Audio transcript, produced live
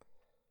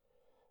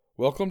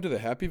Welcome to the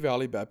Happy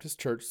Valley Baptist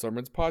Church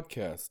Sermons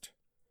Podcast.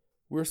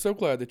 We are so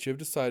glad that you have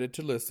decided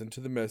to listen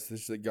to the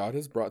message that God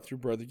has brought through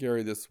Brother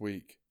Gary this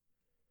week.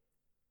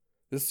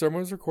 This sermon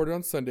was recorded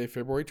on Sunday,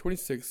 February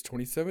 26,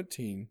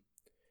 2017,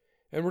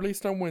 and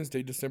released on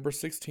Wednesday, December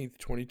 16,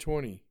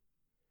 2020.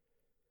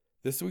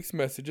 This week's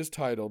message is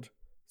titled,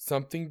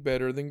 Something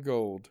Better Than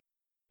Gold,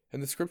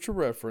 and the scripture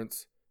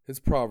reference is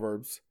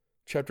Proverbs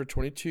chapter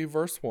 22,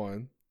 verse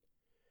 1,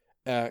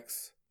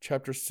 Acts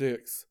chapter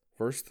 6,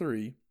 verse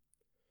 3,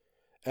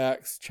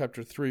 Acts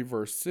chapter 3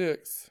 verse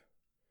 6,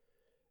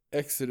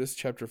 Exodus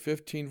chapter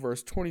 15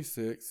 verse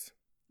 26,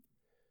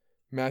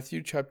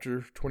 Matthew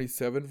chapter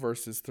 27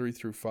 verses 3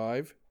 through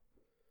 5,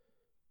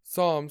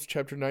 Psalms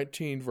chapter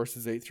 19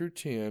 verses 8 through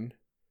 10,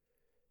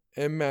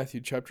 and Matthew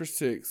chapter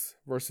 6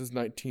 verses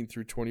 19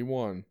 through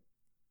 21.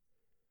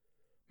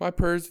 My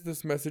prayers that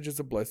this message is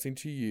a blessing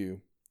to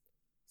you.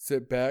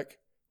 Sit back,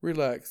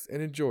 relax,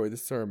 and enjoy the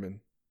sermon.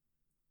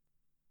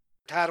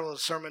 The title of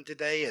the sermon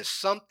today is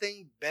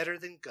Something Better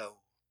Than Gold.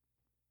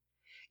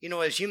 You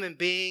know, as human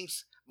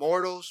beings,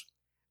 mortals,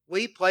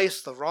 we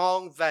place the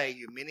wrong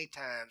value many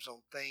times on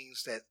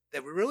things that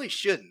we really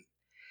shouldn't.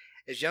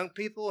 As young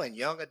people and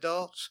young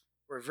adults,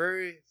 we're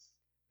very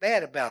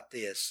bad about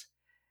this.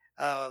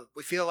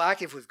 We feel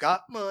like if we've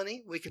got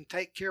money, we can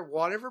take care of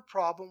whatever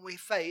problem we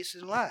face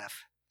in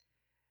life.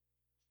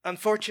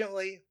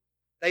 Unfortunately,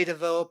 they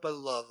develop a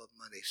love of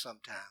money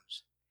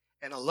sometimes.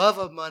 And a love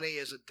of money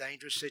is a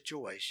dangerous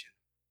situation.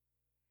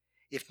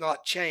 If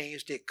not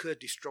changed, it could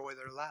destroy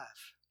their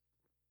life.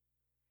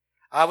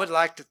 I would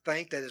like to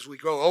think that as we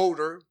grow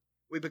older,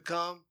 we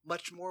become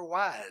much more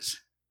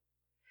wise.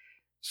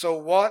 So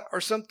what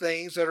are some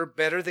things that are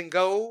better than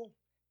gold?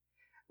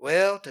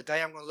 Well,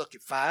 today I'm going to look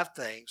at 5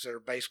 things that are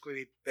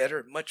basically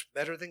better, much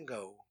better than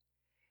gold.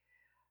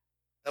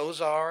 Those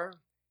are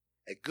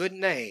a good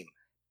name,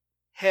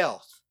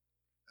 health,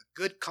 a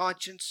good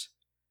conscience,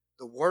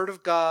 the Word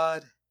of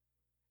God,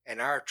 and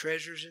our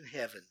treasures in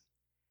heaven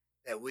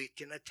that we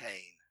can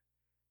attain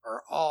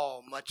are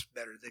all much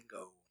better than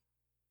gold.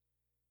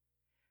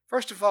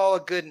 First of all, a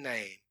good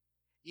name.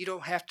 You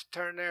don't have to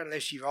turn there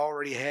unless you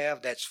already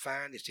have. That's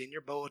fine. It's in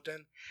your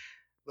bulletin.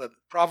 But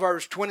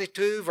Proverbs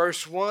 22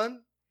 verse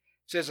 1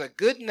 says, a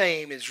good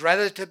name is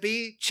rather to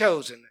be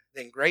chosen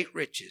than great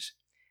riches,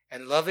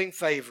 and loving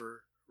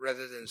favor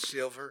rather than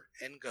silver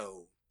and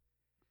gold.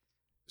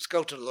 Let's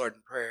go to the Lord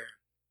in prayer.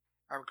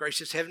 Our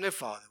gracious Heavenly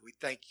Father, we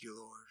thank you,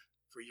 Lord,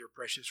 for your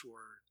precious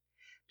word.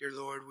 Dear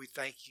Lord, we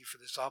thank you for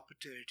this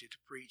opportunity to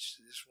preach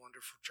to this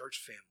wonderful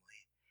church family.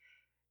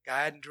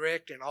 Guide and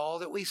direct in all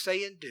that we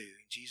say and do.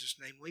 In Jesus'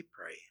 name we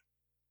pray.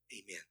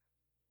 Amen.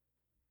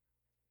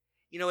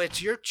 You know,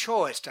 it's your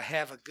choice to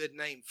have a good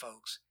name,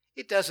 folks.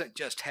 It doesn't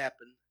just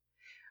happen.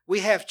 We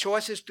have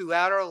choices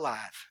throughout our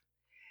life.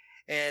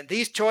 And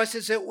these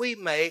choices that we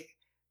make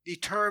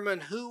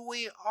determine who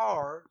we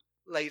are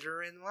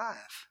later in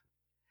life.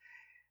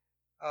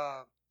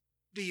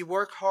 Do you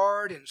work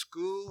hard in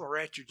school or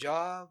at your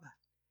job?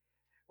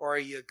 Or are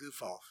you a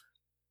goof off?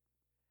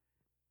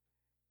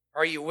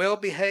 Are you well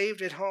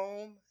behaved at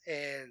home?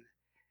 And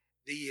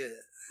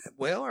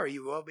are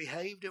you well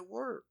behaved at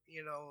work?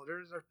 You know, there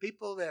are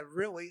people that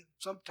really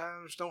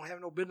sometimes don't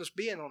have no business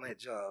being on that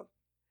job.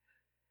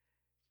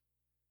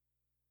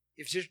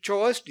 If it's your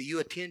choice, do you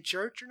attend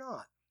church or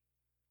not?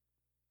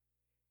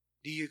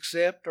 Do you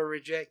accept or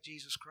reject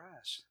Jesus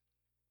Christ?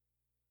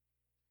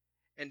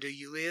 And do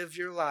you live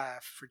your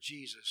life for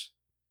Jesus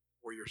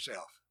or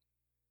yourself?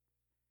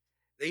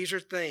 These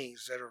are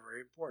things that are very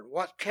important.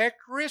 What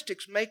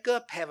characteristics make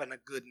up having a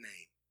good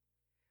name?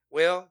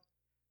 Well,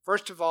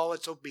 first of all,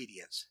 it's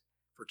obedience.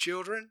 For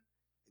children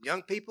and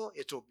young people,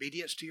 it's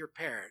obedience to your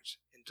parents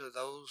and to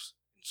those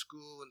in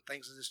school and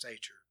things of this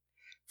nature.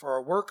 For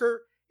a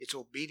worker, it's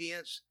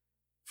obedience.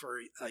 For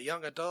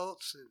young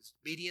adults, it's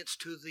obedience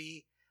to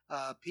the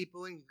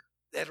people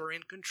that are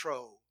in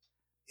control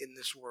in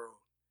this world.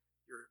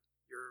 Your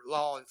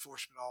law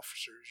enforcement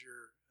officers,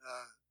 your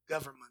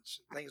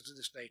governments, and things of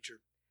this nature.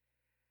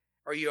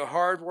 Are you a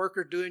hard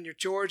worker doing your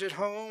chores at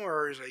home,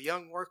 or as a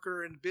young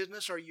worker in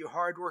business, are you a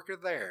hard worker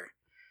there?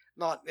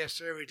 Not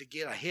necessarily to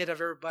get ahead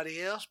of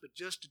everybody else, but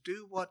just to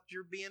do what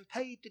you're being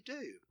paid to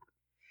do.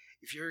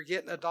 If you're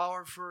getting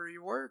 $1 for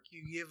your work,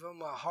 you give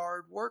them a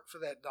hard work for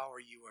that $1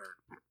 you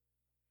earn.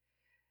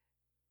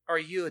 Are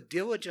you a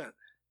diligent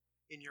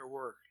in your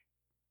work,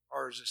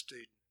 or as a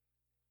student?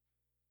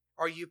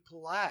 Are you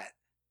polite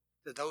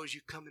to those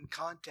you come in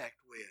contact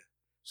with?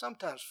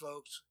 Sometimes,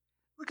 folks,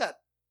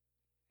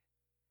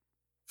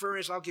 for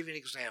instance, I'll give you an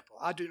example.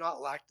 I do not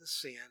like the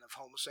sin of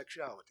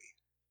homosexuality.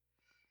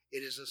 It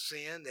is a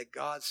sin that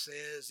God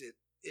says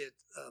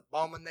it's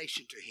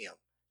abomination to him.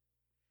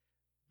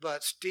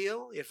 But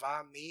still, if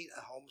I meet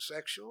a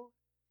homosexual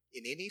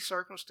in any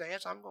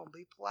circumstance, I'm going to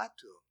be polite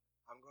to him.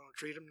 I'm going to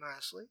treat him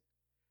nicely.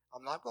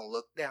 I'm not going to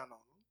look down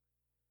on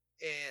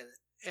him.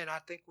 And I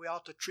think we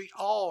ought to treat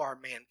all our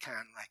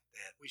mankind like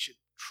that. We should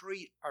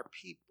treat our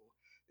people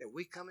that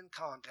we come in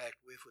contact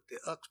with the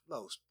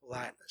utmost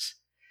politeness.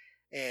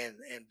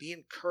 And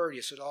being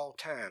courteous at all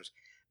times.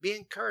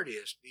 being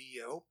courteous. Do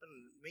you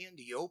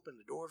open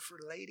the door for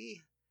the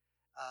lady?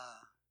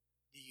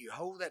 Do you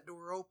hold that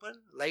door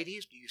open?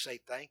 Ladies, do you say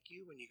thank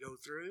you when you go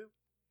through?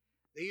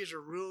 These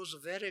are rules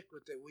of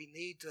etiquette that we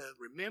need to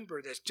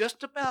remember that's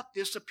just about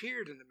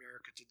disappeared in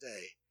America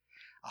today.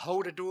 I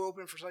hold the door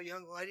open for some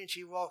young lady and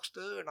she walks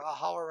through and I'll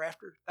holler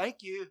after her, thank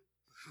you.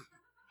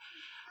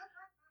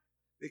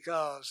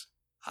 Because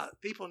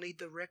people need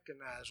to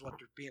recognize what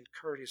they're being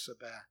courteous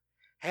about.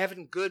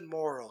 Having good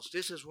morals.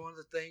 This is one of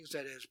the things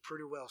that is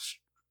pretty well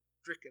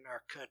stricken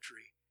our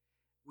country.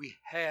 We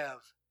have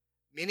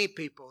many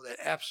people that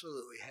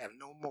absolutely have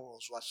no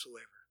morals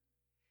whatsoever.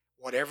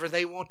 Whatever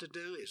they want to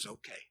do is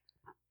okay.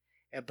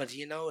 But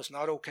it's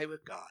not okay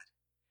with God.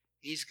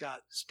 He's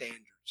got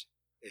standards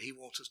that he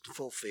wants us to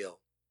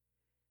fulfill.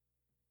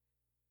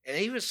 And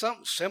even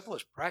something simple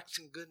as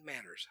practicing good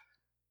manners.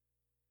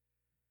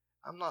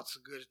 I'm not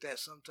so good at that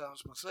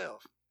sometimes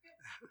myself.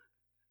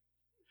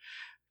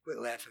 Quit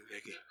laughing,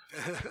 Vicky.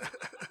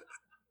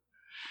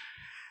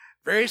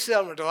 Very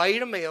seldom do I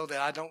eat a meal that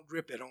I don't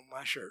drip it on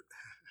my shirt.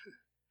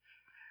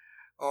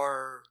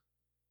 Or,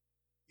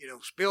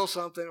 spill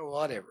something or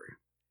whatever.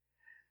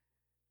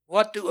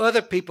 What do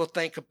other people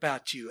think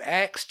about you?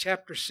 Acts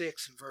chapter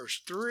 6 and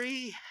verse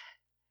 3.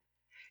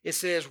 It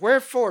says,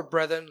 wherefore,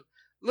 brethren,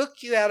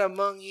 look you out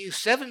among you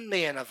 7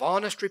 men of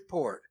honest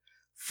report,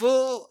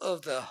 full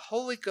of the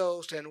Holy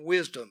Ghost and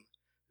wisdom,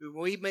 whom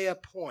we may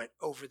appoint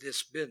over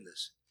this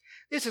business.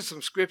 This is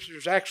some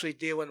scriptures actually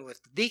dealing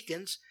with the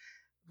deacons,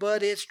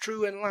 but it's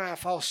true in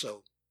life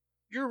also.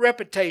 Your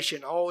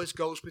reputation always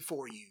goes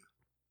before you.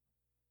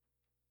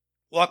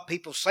 What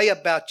people say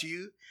about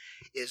you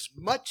is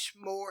much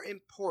more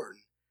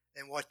important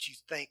than what you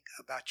think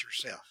about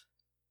yourself.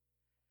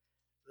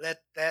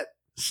 Let that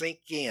sink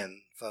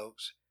in,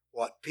 folks.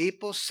 What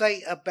people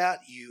say about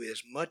you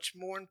is much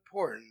more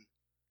important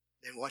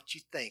than what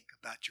you think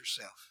about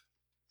yourself.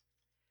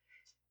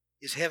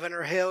 Is heaven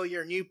or hell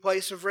your new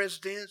place of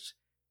residence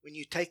when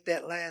you take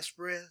that last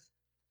breath?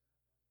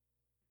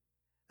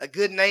 A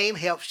good name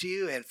helps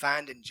you in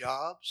finding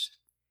jobs.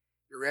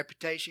 Your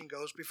reputation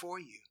goes before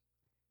you.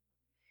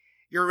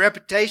 Your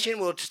reputation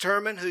will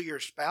determine who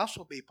your spouse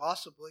will be,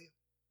 possibly.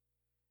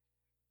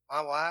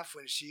 My wife,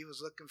 when she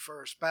was looking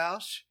for a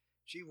spouse,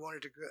 she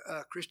wanted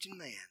a Christian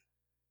man.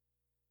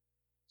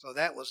 So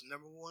that was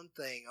number one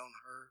thing on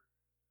her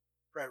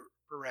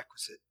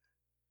prerequisite.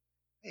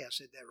 Hey, I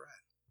said that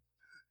right.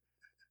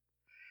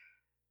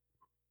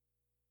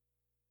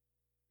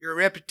 Your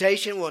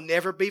reputation will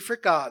never be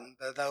forgotten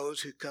by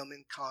those who come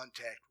in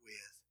contact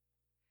with.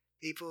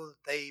 People,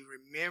 they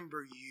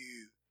remember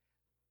you.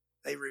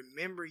 They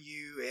remember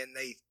you and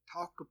they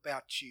talk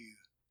about you.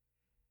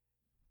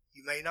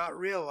 You may not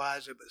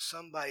realize it, but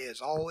somebody is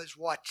always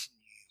watching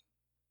you.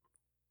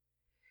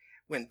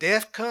 When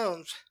death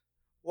comes,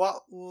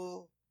 what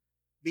will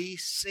be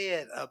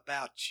said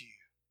about you?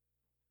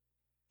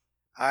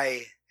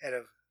 I had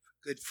a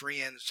good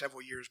friend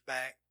several years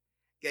back,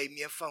 gave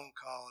me a phone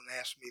call and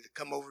asked me to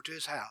come over to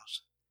his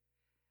house.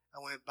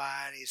 I went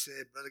by and he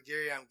said, Brother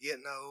Gary, I'm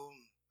getting old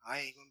and I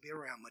ain't going to be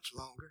around much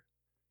longer.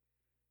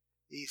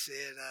 He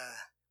said,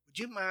 would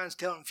you mind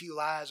telling a few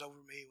lies over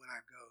me when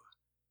I go?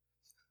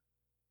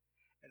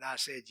 And I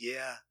said,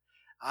 yeah,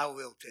 I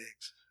will,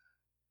 Tex.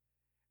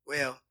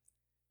 Well,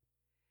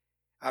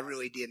 I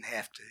really didn't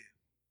have to.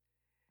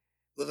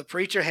 Will the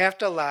preacher have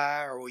to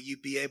lie, or will you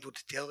be able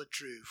to tell the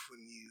truth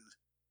when you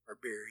are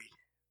buried?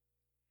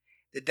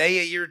 The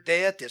day of your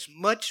death is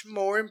much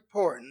more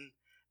important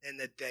than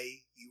the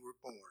day you were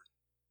born.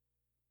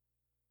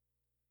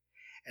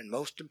 And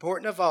most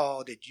important of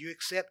all, did you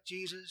accept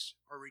Jesus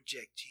or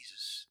reject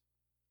Jesus?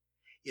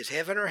 Is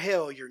heaven or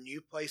hell your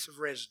new place of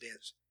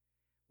residence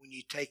when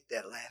you take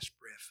that last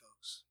breath,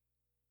 folks?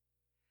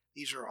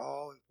 These are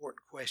all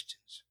important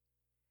questions.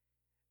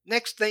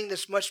 Next thing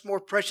that's much more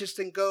precious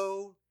than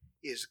gold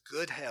is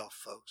good health,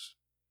 folks.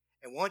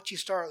 And once you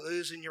start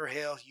losing your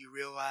health, you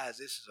realize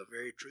this is a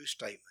very true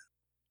statement.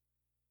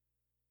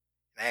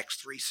 In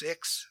Acts 3:6,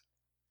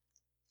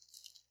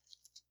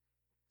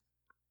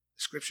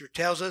 the scripture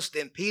tells us,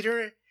 then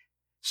Peter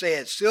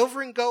said,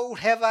 silver and gold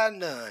have I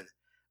none,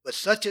 but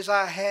such as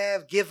I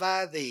have give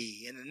I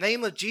thee. In the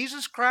name of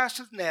Jesus Christ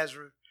of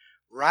Nazareth,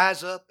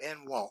 rise up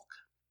and walk.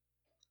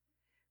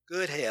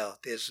 Good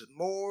health is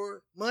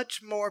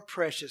much more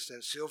precious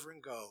than silver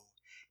and gold.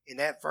 In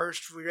that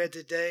verse we read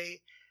today,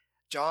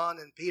 John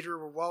and Peter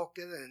were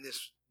walking, and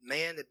this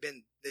man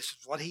this is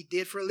what he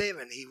did for a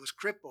living. He was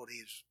crippled.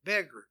 He was a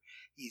beggar.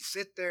 He'd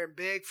sit there and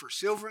beg for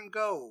silver and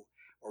gold,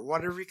 or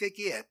whatever he could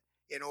get,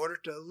 in order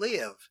to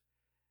live.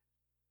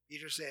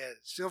 Peter said,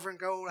 silver and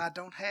gold I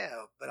don't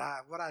have, but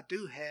what I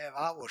do have,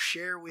 I will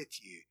share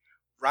with you.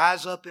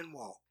 Rise up and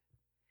walk.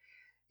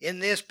 In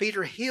this,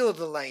 Peter healed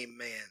the lame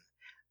man.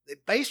 They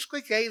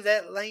basically gave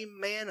that lame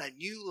man a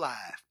new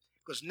life,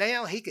 because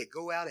now he could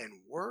go out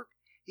and work.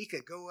 He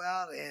could go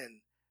out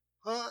and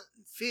hunt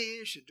and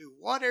fish and do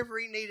whatever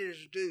he needed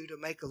to do to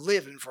make a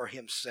living for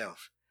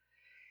himself.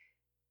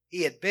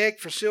 He had begged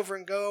for silver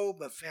and gold,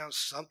 but found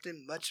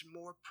something much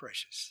more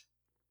precious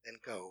than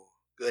gold.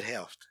 good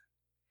health.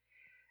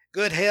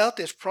 Good health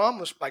is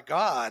promised by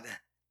God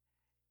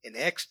in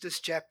Exodus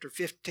chapter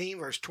 15,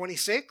 verse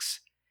 26.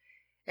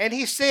 And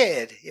he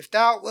said, if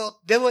thou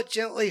wilt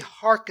diligently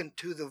hearken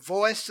to the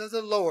voice of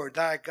the Lord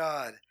thy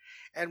God,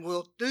 and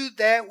wilt do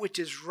that which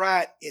is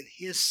right in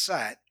his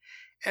sight,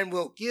 and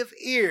wilt give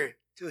ear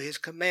to his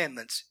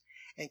commandments,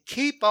 and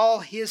keep all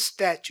his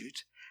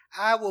statutes,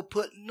 I will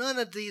put none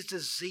of these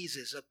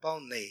diseases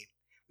upon thee,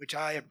 which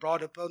I have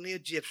brought upon the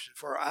Egyptians,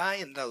 for I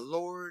am the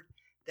Lord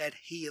that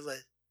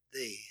healeth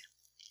thee.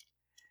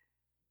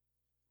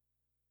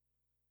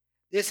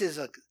 This is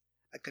a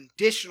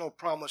conditional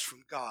promise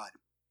from God.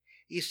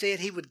 He said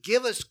he would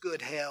give us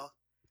good health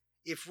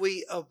if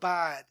we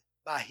abide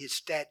by his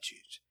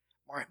statutes.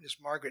 Miss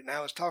Margaret and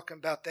I was talking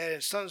about that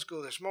in Sunday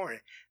school this morning.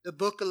 The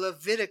book of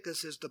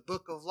Leviticus is the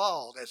book of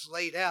law that's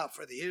laid out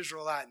for the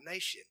Israelite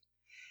nation.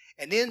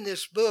 And in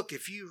this book,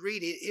 if you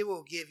read it, it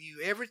will give you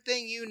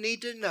everything you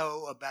need to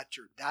know about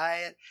your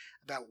diet,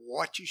 about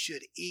what you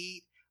should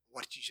eat,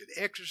 what you should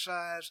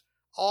exercise.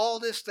 All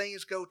these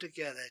things go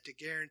together to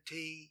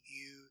guarantee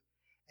you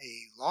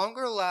a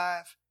longer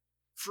life,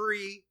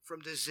 free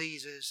from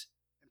diseases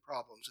and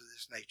problems of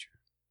this nature.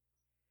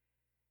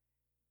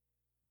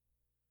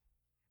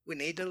 We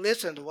need to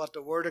listen to what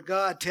the Word of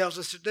God tells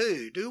us to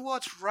do. Do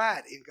what's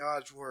right in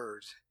God's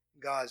words,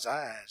 in God's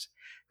eyes.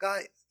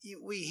 God,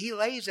 He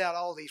lays out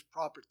all these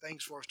proper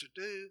things for us to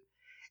do,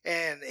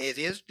 and it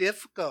is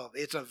difficult.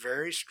 It's a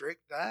very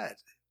strict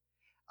diet.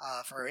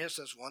 For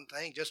instance, one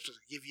thing, just to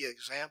give you an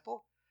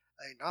example,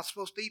 you're not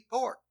supposed to eat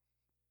pork.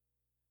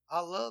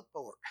 I love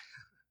pork.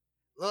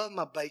 Love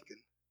my bacon.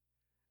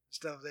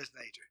 Stuff of this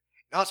nature.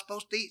 Not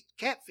supposed to eat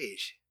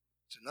catfish.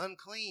 It's an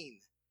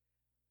unclean.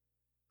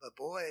 But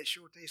boy, it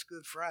sure tastes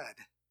good fried.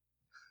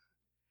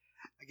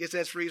 I guess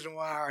that's the reason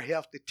why our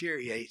health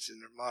deteriorates in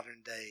the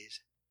modern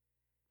days.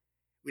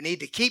 We need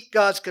to keep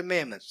God's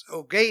commandments,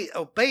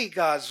 obey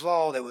God's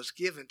law that was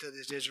given to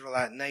this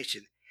Israelite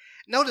nation.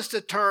 Notice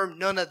the term,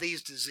 none of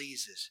these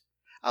diseases.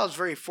 I was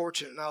very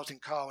fortunate when I was in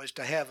college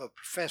to have a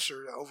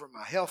professor over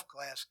my health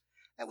class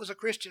that was a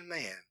Christian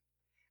man.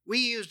 We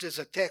used as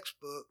a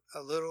textbook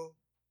a little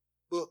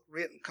book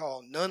written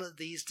called None of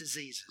These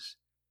Diseases.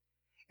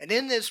 And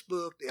in this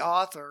book, the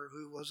author,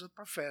 who was a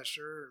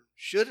professor,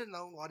 should have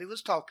known what he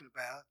was talking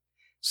about,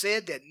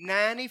 said that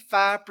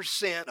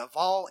 95% of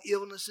all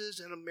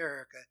illnesses in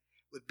America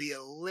would be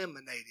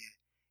eliminated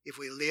if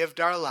we lived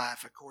our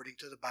life according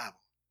to the Bible.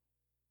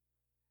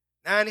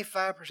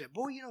 95%.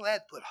 Boy, you know,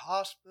 that'd put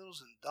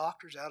hospitals and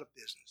doctors out of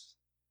business.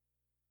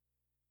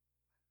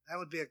 That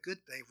would be a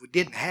good thing if we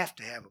didn't have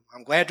to have them.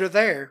 I'm glad they're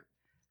there.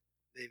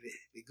 It'd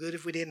be good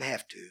if we didn't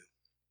have to.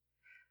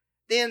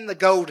 Then the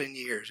golden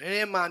years. And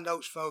in my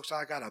notes, folks,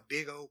 I got a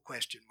big old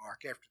question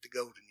mark after the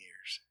golden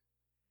years.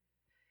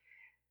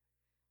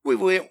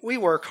 We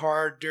work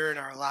hard during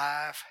our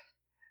life.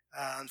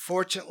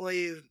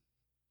 Unfortunately,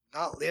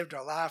 not lived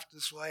our life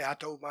this way. I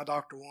told my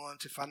doctor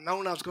once, if I'd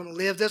known I was going to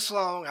live this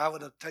long, I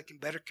would have taken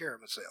better care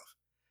of myself.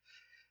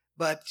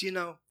 But, you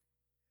know,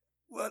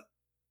 what?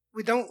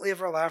 We don't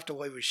live our life the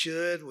way we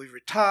should. We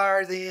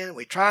retire then.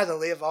 We try to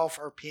live off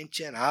our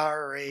pension,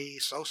 IRA,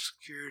 Social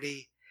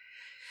Security.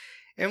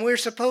 And we're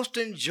supposed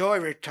to enjoy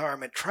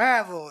retirement,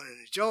 travel, and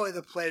enjoy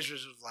the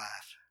pleasures of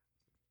life.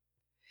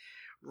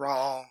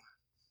 Wrong.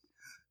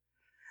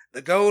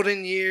 The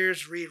golden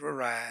years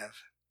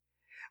arrive.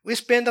 We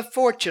spend a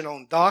fortune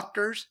on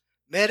doctors,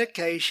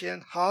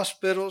 medication,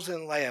 hospitals,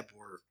 and lab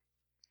work.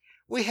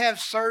 We have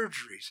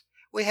surgeries.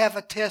 We have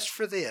a test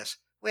for this.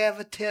 We have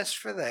a test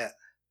for that.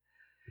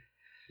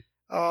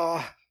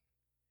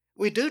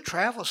 We do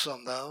travel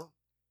some, though,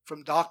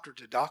 from doctor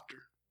to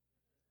doctor.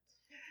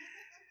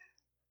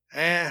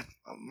 And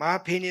my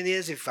opinion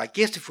is,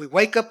 if we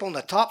wake up on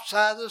the top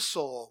side of the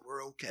soil,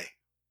 we're okay.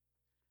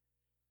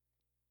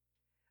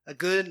 A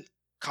good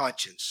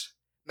conscience.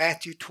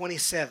 Matthew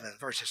 27,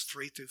 verses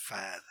 3 through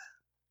 5.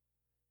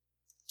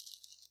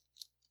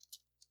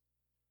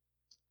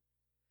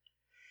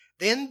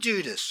 Then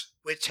Judas,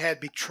 which had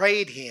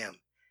betrayed him,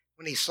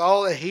 when he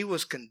saw that he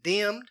was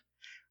condemned,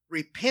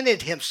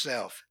 repented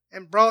himself,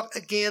 and brought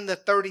again the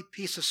 30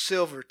 pieces of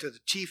silver to the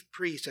chief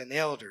priests and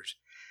elders,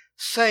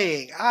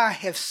 saying, I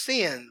have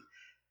sinned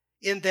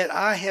in that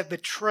I have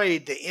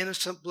betrayed the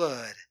innocent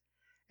blood.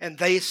 And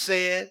they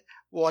said,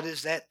 what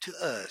is that to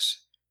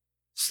us?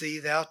 See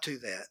thou to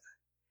that.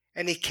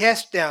 And he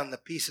cast down the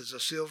pieces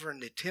of silver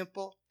in the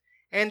temple,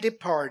 and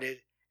departed,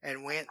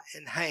 and went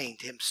and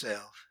hanged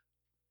himself.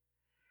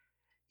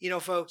 You know,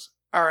 folks,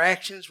 our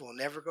actions will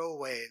never go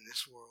away in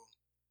this world.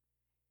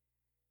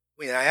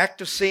 When an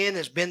act of sin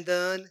has been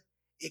done,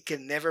 it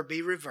can never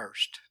be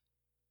reversed.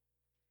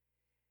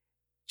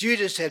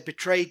 Judas had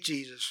betrayed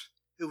Jesus,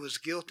 who was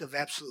guilty of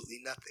absolutely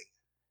nothing.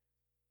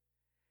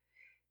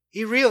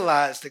 He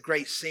realized the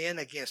great sin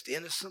against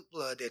innocent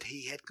blood that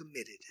he had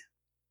committed.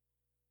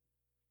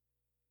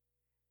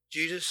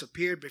 Judas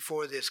appeared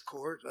before this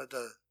court of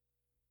the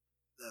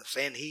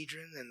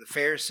Sanhedrin and the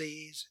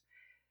Pharisees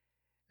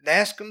and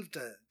asked them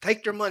to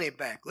take their money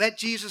back. Let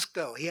Jesus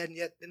go. He hadn't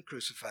yet been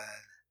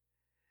crucified.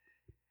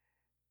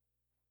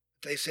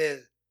 they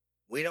said,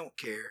 we don't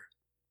care.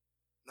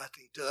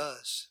 Nothing to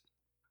us.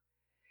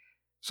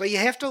 So you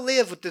have to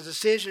live with the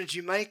decisions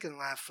you make in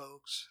life,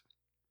 folks.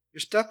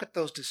 You're stuck with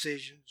those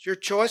decisions. Your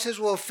choices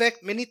will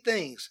affect many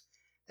things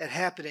that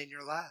happen in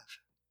your life.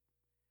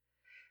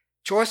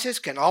 Choices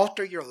can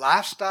alter your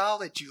lifestyle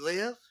that you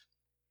live.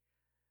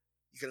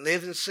 You can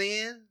live in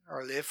sin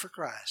or live for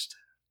Christ.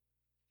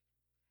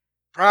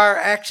 Prior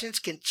actions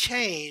can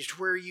change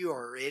where you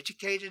are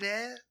educated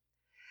at,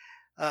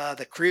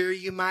 the career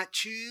you might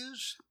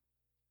choose,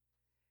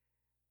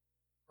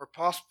 or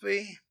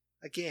possibly,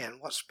 again,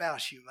 what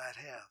spouse you might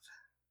have.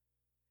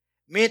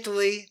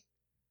 Mentally,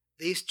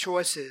 these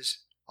choices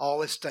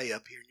always stay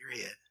up here in your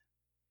head.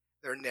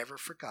 They're never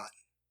forgotten.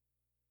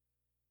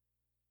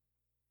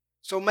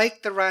 So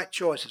make the right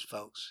choices,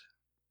 folks.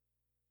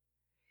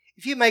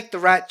 If you make the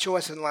right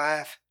choice in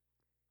life,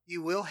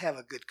 you will have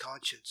a good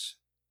conscience.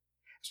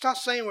 It's not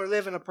saying we're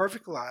living a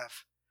perfect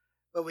life,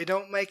 but we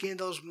don't make any of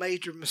those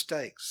major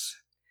mistakes.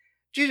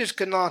 Judas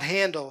could not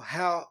handle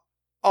how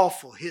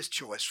awful his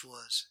choice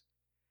was,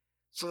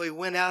 so he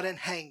went out and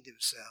hanged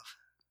himself.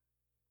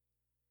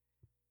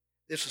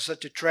 This was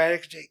such a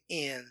tragic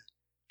end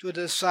to a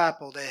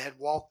disciple that had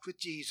walked with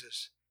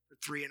Jesus for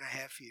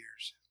 3.5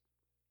 years.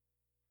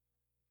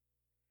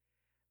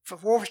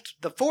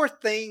 The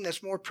fourth thing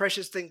that's more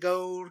precious than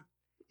gold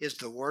is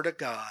the Word of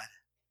God.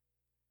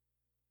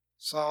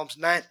 Psalms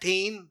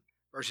 19,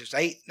 verses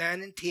 8,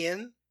 9, and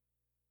 10.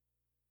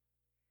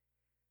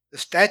 The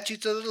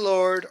statutes of the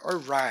Lord are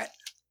right,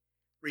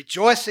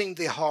 rejoicing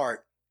the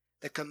heart.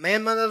 The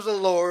commandment of the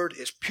Lord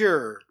is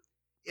pure,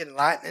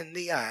 enlightening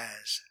the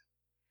eyes.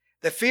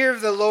 The fear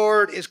of the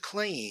Lord is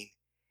clean,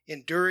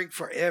 enduring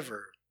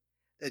forever.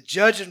 The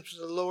judgments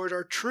of the Lord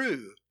are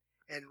true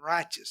and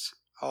righteous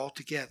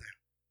altogether.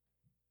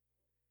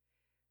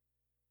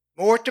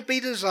 More to be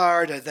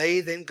desired are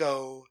they than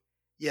gold,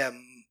 yea,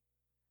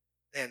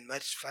 than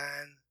much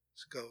fine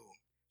gold,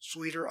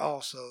 sweeter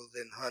also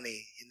than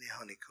honey in the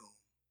honeycomb.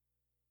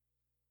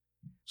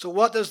 So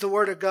what does the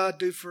Word of God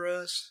do for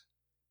us?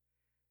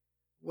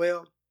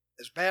 Well,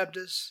 as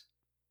Baptists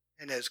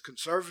and as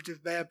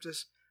conservative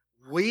Baptists,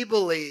 we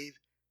believe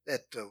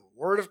that the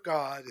Word of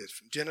God is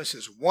from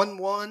Genesis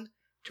 1:1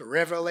 to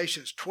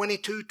Revelations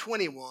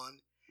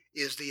 22:21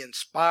 is the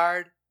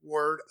inspired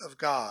Word of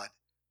God,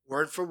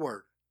 word for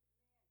word.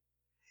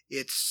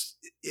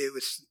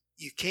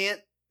 You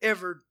can't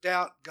ever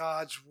doubt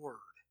God's Word.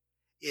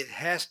 It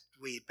has to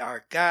be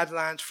our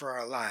guidelines for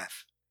our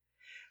life.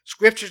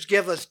 Scriptures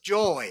give us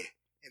joy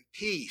and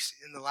peace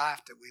in the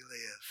life that we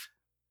live.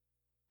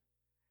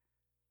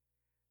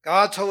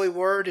 God's holy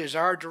word is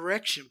our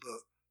direction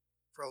book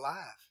for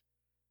life,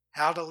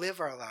 how to live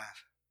our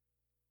life.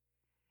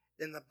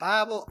 Then the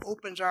Bible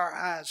opens our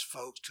eyes,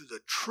 folks, to the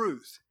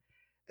truth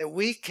that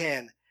we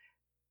can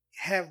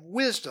have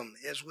wisdom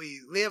as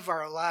we live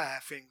our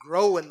life and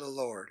grow in the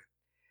Lord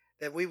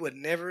that we would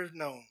never have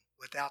known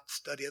without the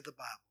study of the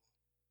Bible.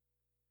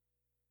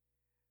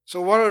 So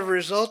what are the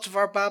results of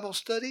our Bible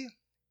study?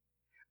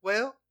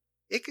 Well,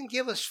 it can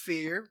give us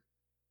fear.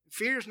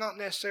 Fear is not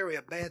necessarily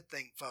a bad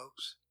thing,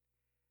 folks.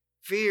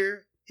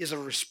 Fear is a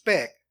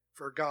respect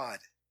for God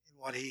and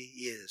what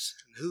He is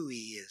and who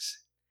He is.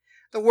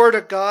 The Word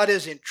of God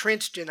is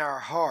entrenched in our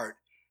heart,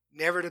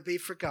 never to be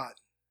forgotten.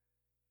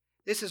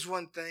 This is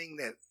one thing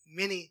that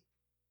many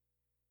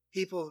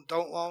people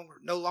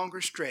no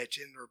longer stretch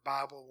in their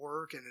Bible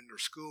work and in their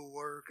school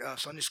work,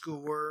 Sunday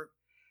school work,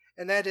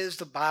 and that is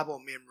the Bible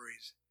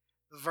memories,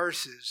 the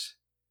verses.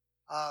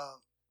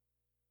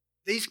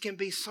 These can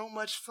be so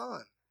much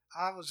fun.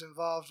 I was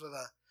involved with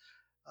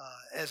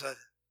as a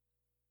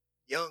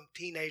young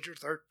teenager,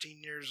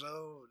 13 years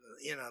old,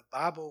 in a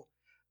Bible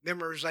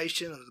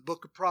memorization of the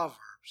book of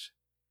Proverbs.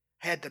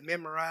 Had to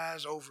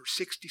memorize over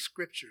 60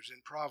 scriptures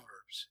in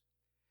Proverbs.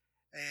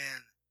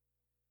 And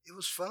it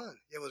was fun.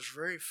 It was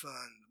very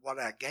fun. What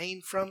I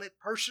gained from it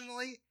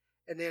personally,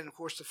 and then, of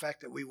course, the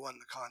fact that we won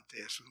the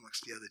contest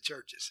amongst the other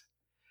churches.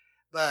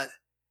 But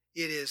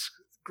it is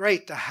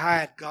great to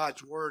hide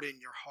God's Word in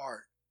your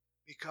heart,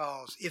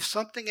 because if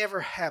something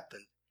ever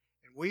happened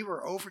and we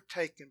were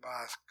overtaken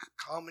by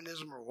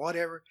communism or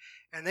whatever,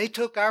 and they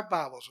took our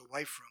Bibles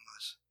away from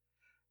us,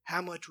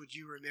 how much would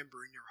you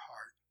remember in your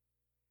heart?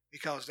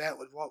 Because that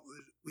was what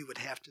we would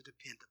have to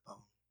depend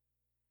upon.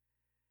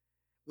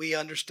 We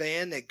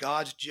understand that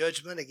God's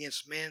judgment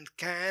against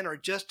mankind are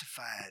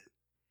justified.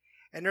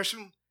 And there's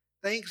some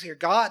things here.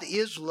 God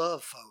is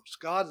love, folks.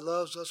 God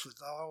loves us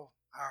with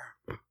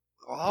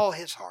all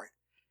His heart.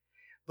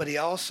 But He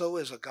also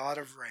is a God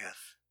of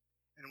wrath.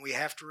 And we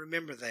have to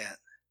remember that.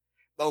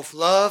 Both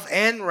love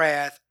and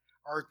wrath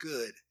are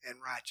good and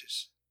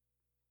righteous.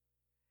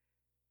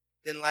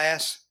 Then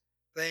last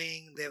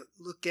thing that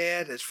we look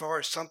at as far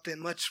as something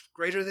much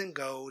greater than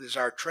gold is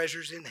our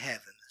treasures in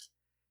heaven.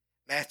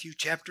 Matthew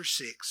chapter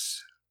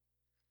 6,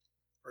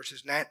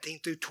 verses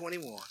 19 through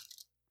 21.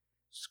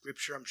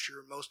 Scripture I'm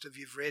sure most of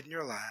you have read in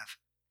your life.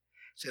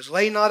 It says,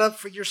 "Lay not up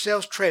for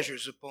yourselves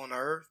treasures upon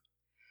earth,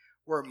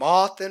 where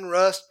moth and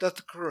rust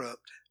doth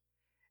corrupt,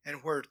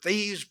 and where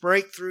thieves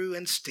break through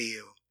and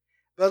steal.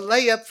 But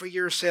lay up for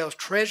yourselves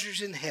treasures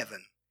in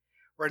heaven,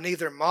 where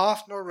neither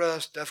moth nor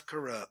rust doth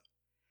corrupt,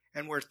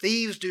 and where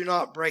thieves do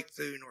not break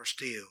through nor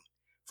steal.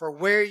 For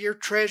where your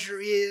treasure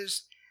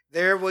is,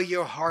 there will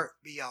your heart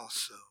be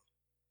also.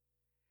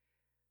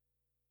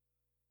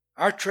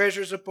 Our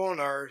treasures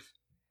upon earth,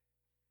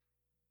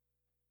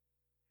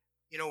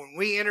 when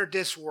we entered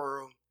this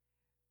world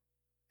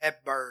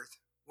at birth,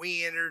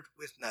 we entered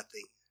with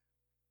nothing.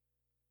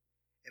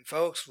 And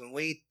folks, when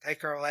we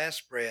take our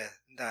last breath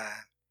and die,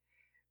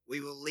 we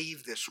will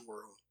leave this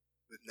world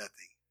with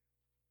nothing.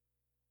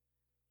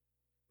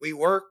 We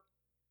work,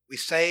 we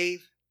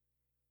save,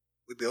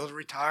 we build a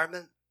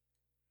retirement.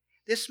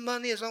 This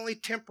money is only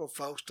temporal,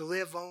 folks, to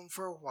live on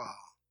for a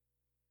while.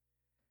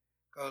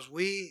 Because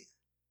we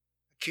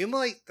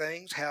accumulate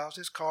things,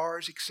 houses,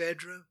 cars,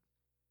 etc.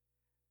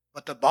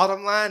 But the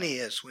bottom line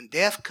is, when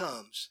death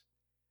comes,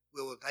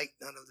 we will take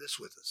none of this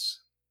with us.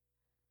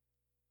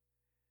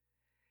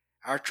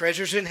 Our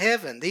treasures in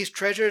heaven, these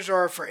treasures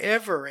are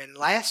forever and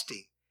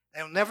lasting.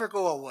 They'll never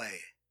go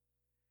away.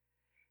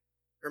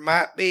 There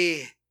might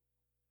be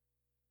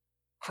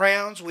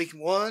crowns we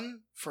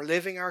won for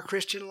living our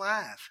Christian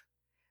life.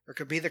 There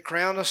could be the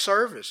crown of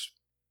service.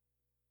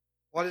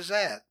 What is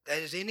that? That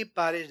is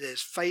anybody that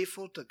is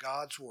faithful to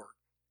God's work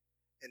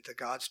and to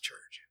God's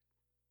church.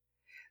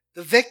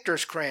 The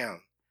victor's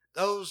crown,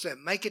 those that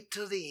make it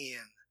to the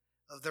end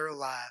of their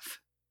life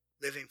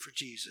living for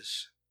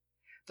Jesus.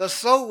 The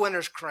soul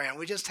winner's crown,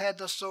 we just had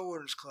the soul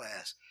winner's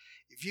class.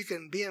 If you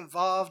can be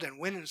involved in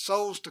winning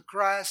souls to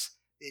Christ,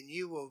 then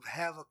you will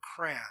have a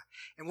crown.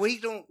 And we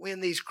don't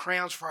win these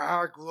crowns for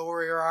our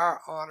glory or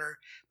our honor,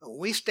 but when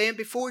we stand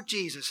before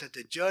Jesus at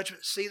the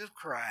judgment seat of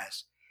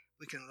Christ,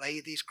 we can lay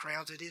these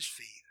crowns at His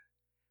feet,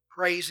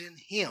 praising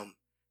Him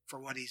for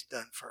what He's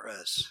done for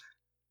us.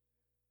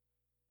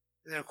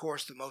 And then, of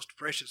course, the most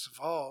precious of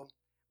all,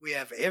 we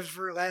have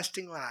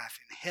everlasting life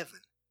in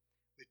heaven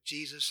with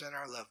Jesus and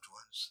our loved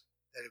ones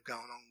that have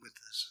gone on with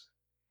us.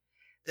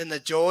 Then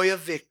the joy of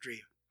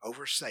victory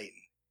over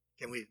Satan.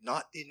 Can we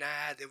not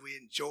deny that we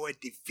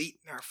enjoyed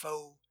defeating our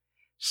foe,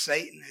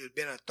 Satan, who had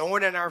been a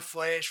thorn in our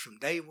flesh from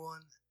day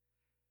one?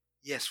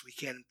 Yes, we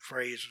can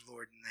praise the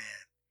Lord in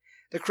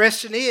that. The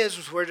question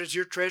is where does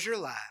your treasure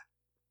lie?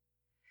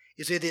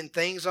 Is it in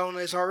things on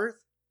this earth,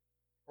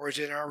 or is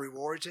it in our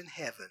rewards in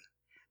heaven?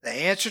 The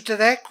answer to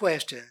that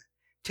question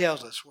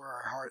tells us where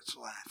our hearts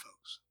lie,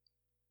 folks.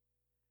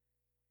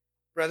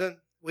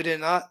 Brethren,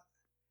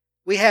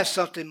 we have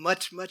something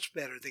much, much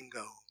better than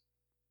gold.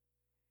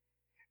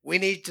 We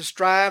need to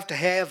strive to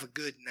have a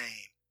good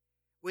name.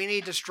 We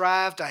need to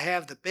strive to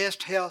have the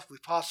best health we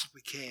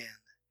possibly can.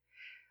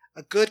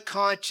 A good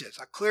conscience,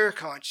 a clear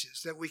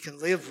conscience that we can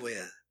live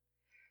with.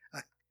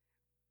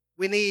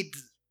 We need to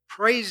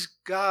praise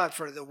God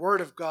for the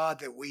Word of God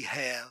that we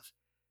have,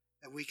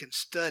 that we can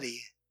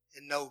study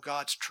and know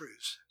God's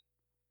truths.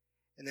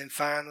 And then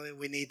finally,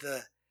 we need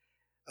to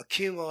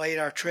accumulate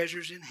our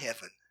treasures in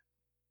heaven.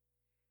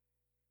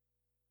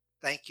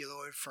 Thank you,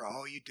 Lord, for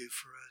all you do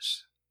for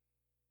us.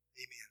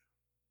 Amen.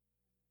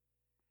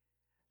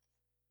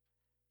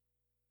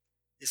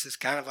 This is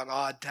kind of an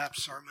odd type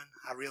sermon.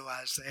 I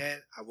realize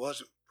that. I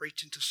wasn't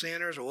preaching to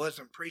sinners. I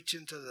wasn't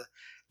preaching to the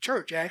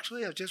church,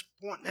 actually. I was just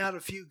pointing out a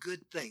few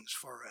good things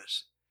for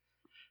us.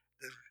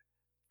 The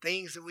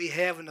things that we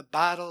have in the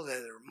Bible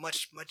that are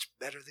much, much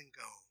better than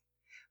gold.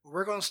 Well,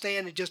 we're going to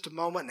stand in just a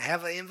moment and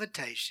have an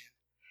invitation.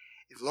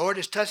 If the Lord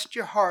has touched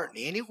your heart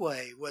in any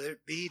way, whether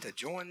it be to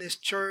join this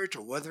church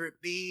or whether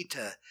it be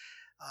to,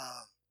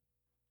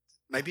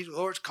 maybe the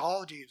Lord's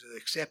called you to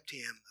accept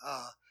Him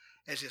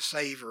as His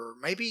Savior, or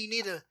maybe you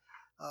need to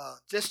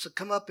just to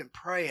come up and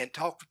pray and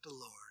talk with the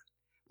Lord.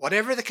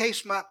 Whatever the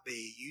case might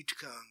be, you to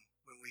come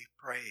when we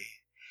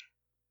pray.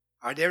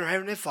 Our dear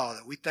Heavenly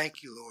Father, we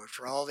thank you, Lord,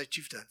 for all that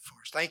you've done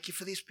for us. Thank you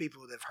for these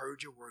people that have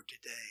heard your word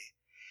today.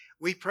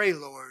 We pray,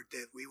 Lord,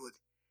 that we would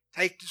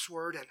take this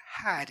word and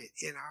hide it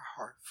in our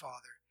heart,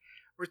 Father.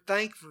 We're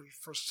thankful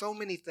for so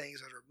many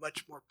things that are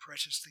much more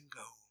precious than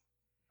gold.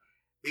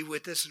 Be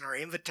with us in our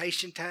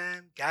invitation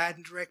time. Guide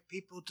and direct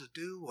people to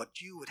do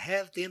what you would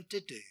have them to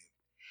do.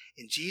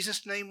 In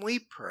Jesus' name we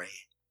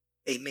pray.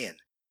 Amen.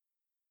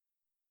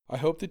 I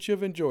hope that you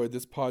have enjoyed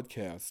this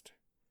podcast.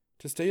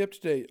 To stay up to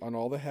date on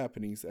all the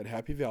happenings at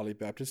Happy Valley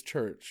Baptist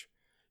Church,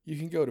 you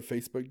can go to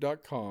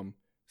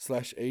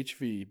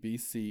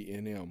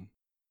facebook.com/HVBCNM.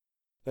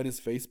 That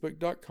is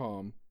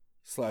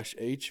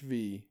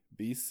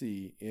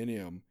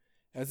facebook.com/HVBCNM,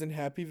 as in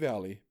Happy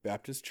Valley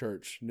Baptist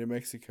Church, New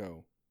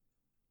Mexico.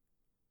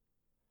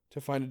 To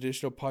find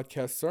additional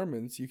podcast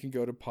sermons, you can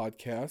go to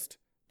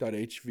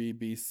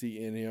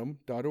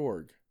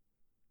podcast.hvbcnm.org.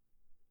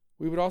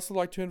 We would also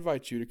like to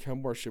invite you to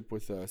come worship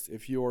with us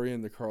if you are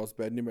in the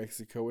Carlsbad, New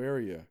Mexico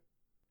area.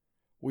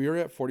 We are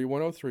at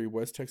 4103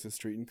 West Texas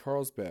Street in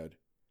Carlsbad.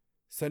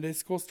 Sunday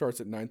school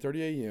starts at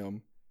 9:30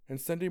 a.m.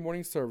 and Sunday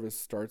morning service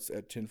starts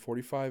at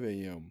 10:45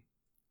 a.m.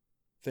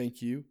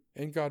 Thank you,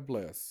 and God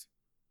bless.